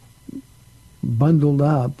be bundled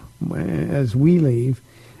up as we leave.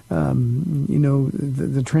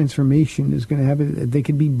 The transformation is going to happen. They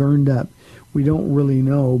could be burned up. We don't really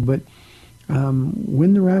know. But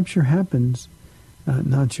when the rapture happens,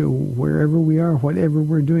 Nacho, wherever we are, whatever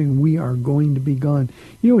we're doing, we are going to be gone.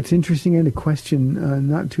 You know, it's interesting. I had a question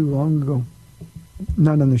not too long ago,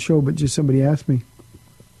 not on the show, but just somebody asked me.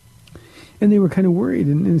 And they were kind of worried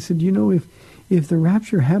and said, you know, if the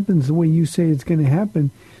rapture happens the way you say it's going to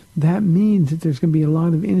happen, that means that there's going to be a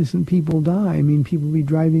lot of innocent people die. I mean, people will be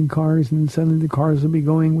driving cars, and suddenly the cars will be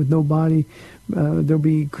going with no body. There'll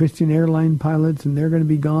be Christian airline pilots, and they're going to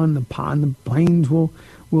be gone. The planes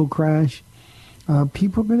will crash.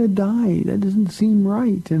 People are going to die. That doesn't seem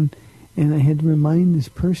right. And I had to remind this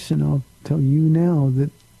person, I'll tell you now,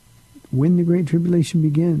 that when the Great Tribulation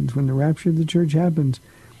begins, when the rapture of the church happens,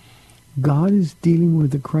 God is dealing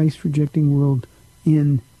with the Christ-rejecting world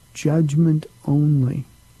in judgment only.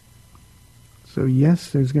 So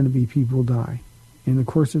yes, there's going to be people die. In the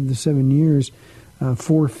course of the 7 years,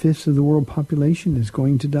 4/5 of the world population is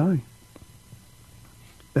going to die.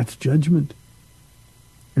 That's judgment.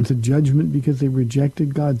 It's a judgment because they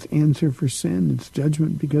rejected God's answer for sin. It's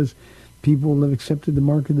judgment because people have accepted the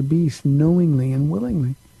mark of the beast knowingly and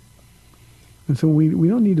willingly. And so we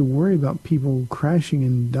don't need to worry about people crashing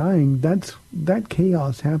and dying. That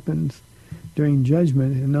chaos happens during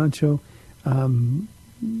judgment. And Nacho,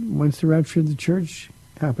 once the rapture of the church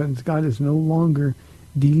happens, God is no longer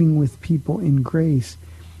dealing with people in grace.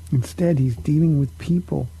 Instead, he's dealing with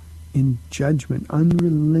people in judgment,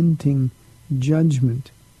 unrelenting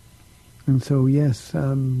judgment. And so, yes,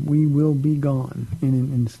 we will be gone in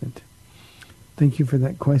an instant. Thank you for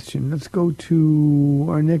that question. Let's go to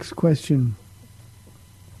our next question.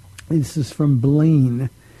 This is from Blaine.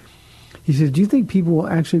 He says, do you think people will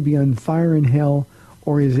actually be on fire in hell,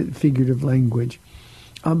 or is it figurative language?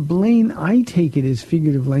 Blaine, I take it as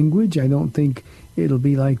figurative language. I don't think it'll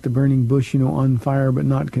be like the burning bush, on fire but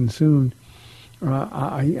not consumed.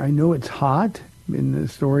 I know it's hot. In the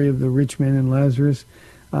story of the rich man and Lazarus,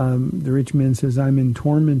 the rich man says, I'm in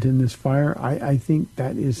torment in this fire. I think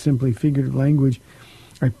that is simply figurative language.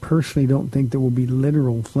 I personally don't think there will be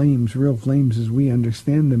literal flames, real flames as we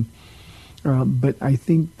understand them. But I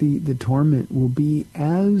think the torment will be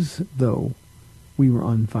as though we were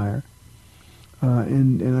on fire.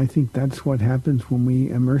 And I think that's what happens when we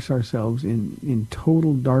immerse ourselves in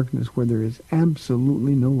total darkness where there is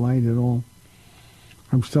absolutely no light at all.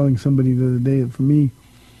 I was telling somebody the other day that for me,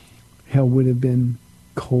 hell would have been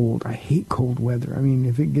cold. I hate cold weather. I mean,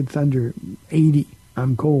 if it gets under 80,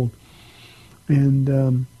 I'm cold.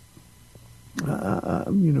 And,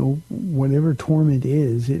 whatever torment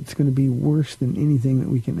is, it's going to be worse than anything that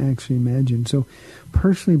we can actually imagine. So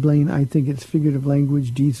personally, Blaine, I think it's figurative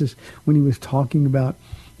language. Jesus, when he was talking about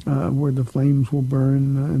where the flames will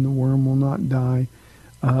burn and the worm will not die,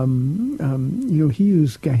 he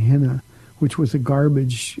used Gehenna, which was a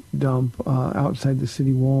garbage dump outside the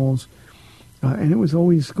city walls. And it was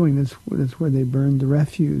always going, that's where they burned the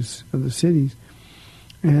refuse of the cities.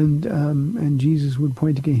 And Jesus would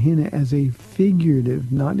point to Gehenna as a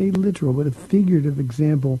figurative, not a literal, but a figurative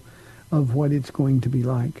example of what it's going to be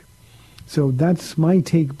like. So that's my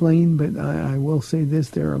take, Blaine, but I will say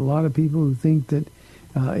this. There are a lot of people who think that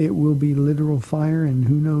it will be literal fire, and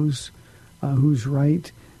who knows who's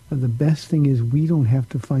right. The best thing is we don't have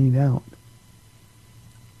to find out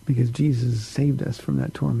because Jesus saved us from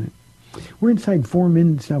that torment. We're inside 4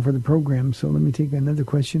 minutes now for the program, so let me take another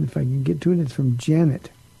question if I can get to it. It's from Janet.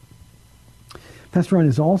 Pastor Ron,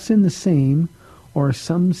 is all sin the same, or are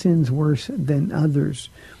some sins worse than others?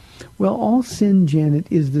 Well, all sin, Janet,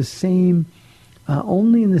 is the same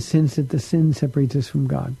only in the sense that the sin separates us from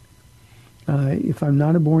God. If I'm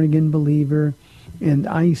not a born-again believer and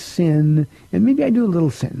I sin, and maybe I do a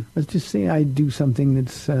little sin. Let's just say I do something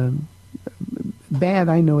that's bad.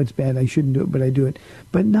 I know it's bad. I shouldn't do it, but I do it.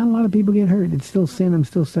 But not a lot of people get hurt. It's still sin. I'm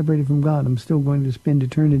still separated from God. I'm still going to spend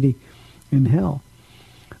eternity in hell.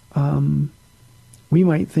 We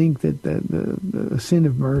might think that the sin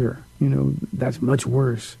of murder, that's much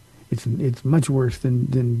worse. It's much worse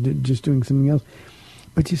than just doing something else.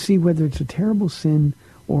 But you see, whether it's a terrible sin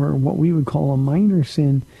or what we would call a minor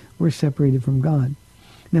sin, we're separated from God.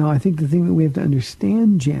 Now, I think the thing that we have to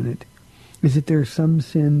understand, Janet, is that there are some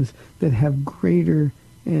sins that have greater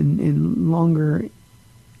and longer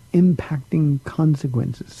impacting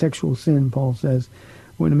consequences. Sexual sin, Paul says,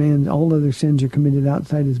 when a man, all other sins are committed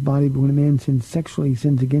outside his body, but when a man sins sexually, he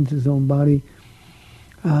sins against his own body.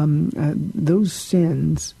 Those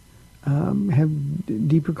sins have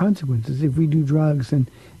deeper consequences. If we do drugs and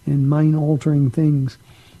mind-altering things,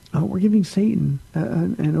 we're giving Satan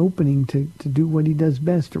an opening to do what he does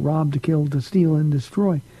best, to rob, to kill, to steal, and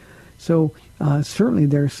destroy. So certainly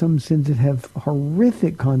there are some sins that have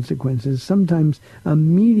horrific consequences, sometimes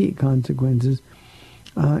immediate consequences.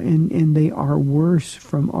 and they are worse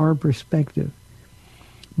from our perspective.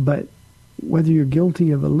 But whether you're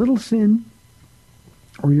guilty of a little sin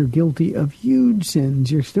or you're guilty of huge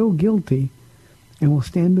sins, you're still guilty and will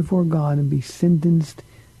stand before God and be sentenced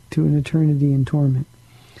to an eternity in torment.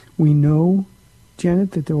 We know,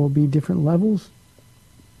 Janet, that there will be different levels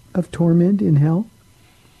of torment in hell.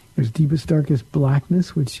 There's deepest, darkest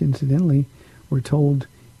blackness, which incidentally we're told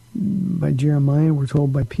by Jeremiah, we're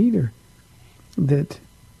told by Peter, that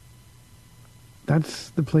that's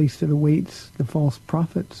the place that awaits the false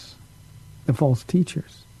prophets, the false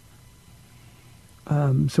teachers.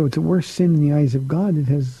 So it's a worse sin in the eyes of God. It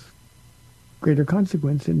has greater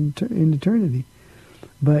consequence in eternity.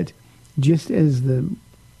 But just as the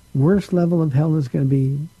worst level of hell is going to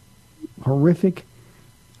be horrific,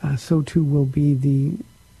 so too will be the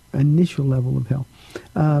initial level of hell.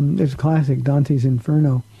 There's a classic, Dante's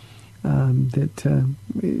Inferno, that,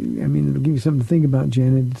 it'll give you something to think about,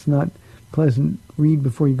 Janet. It's not pleasant read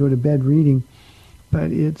before you go to bed reading,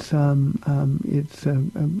 but it's a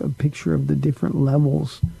picture of the different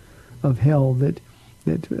levels of hell that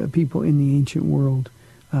people in the ancient world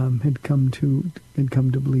had come to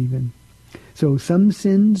believe in. So some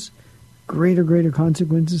sins, greater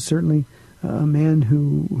consequences. Certainly, a man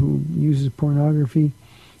who uses pornography,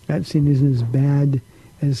 that sin isn't as bad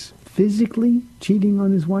as physically cheating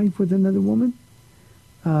on his wife with another woman.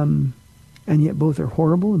 And yet both are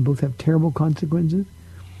horrible and both have terrible consequences.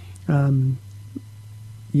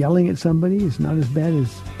 Yelling at somebody is not as bad as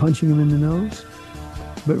punching them in the nose.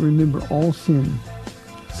 But remember, all sin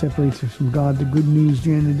separates us from God. The good news,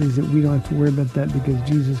 Janet, is that we don't have to worry about that because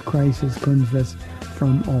Jesus Christ has cleansed us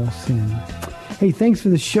from all sin. Hey, thanks for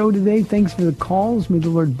the show today. Thanks for the calls. May the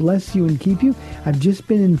Lord bless you and keep you. I've just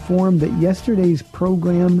been informed that yesterday's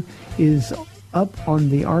program is up on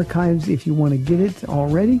the archives if you want to get it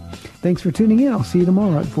already. Thanks for tuning in. I'll see you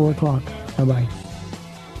tomorrow at 4 o'clock. Bye-bye.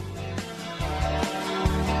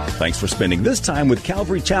 Thanks for spending this time with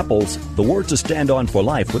Calvary Chapel's The Word to Stand On for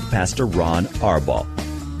Life with Pastor Ron Arbaugh.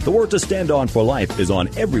 The Word to Stand On for Life is on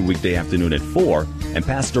every weekday afternoon at 4, and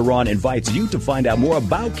Pastor Ron invites you to find out more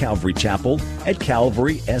about Calvary Chapel at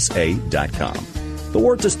calvarysa.com. The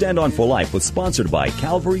Word to Stand On for Life was sponsored by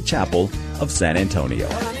Calvary Chapel of San Antonio.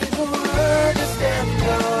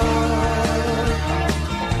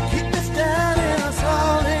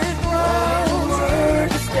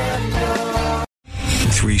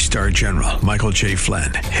 Three-star General Michael J.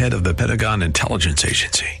 Flynn, head of the Pentagon Intelligence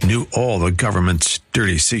Agency, knew all the government's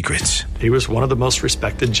dirty secrets. He was one of the most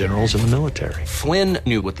respected generals in the military. Flynn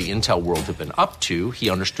knew what the intel world had been up to.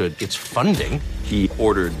 He understood its funding. He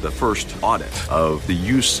ordered the first audit of the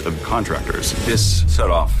use of contractors. This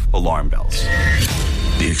set off alarm bells.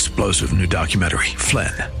 The explosive new documentary,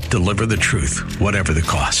 Flynn, Deliver the Truth, Whatever the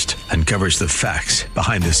Cost, uncovers the facts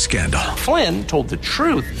behind this scandal. Flynn told the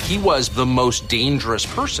truth. He was the most dangerous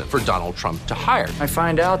person for Donald Trump to hire. I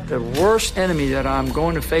find out the worst enemy that I'm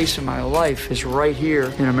going to face in my life is right here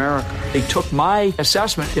in America. They took my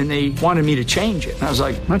assessment and they wanted me to change it. And I was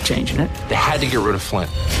like, I'm not changing it. They had to get rid of Flynn.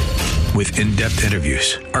 With in-depth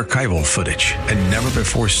interviews, archival footage, and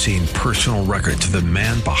never-before-seen personal records of the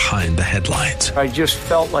man behind the headlines. I just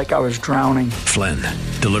felt like I was drowning. Flynn,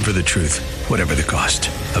 Deliver the Truth, Whatever the Cost.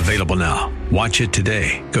 Available now. Watch it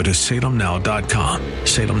today. Go to salemnow.com.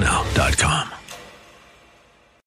 salemnow.com.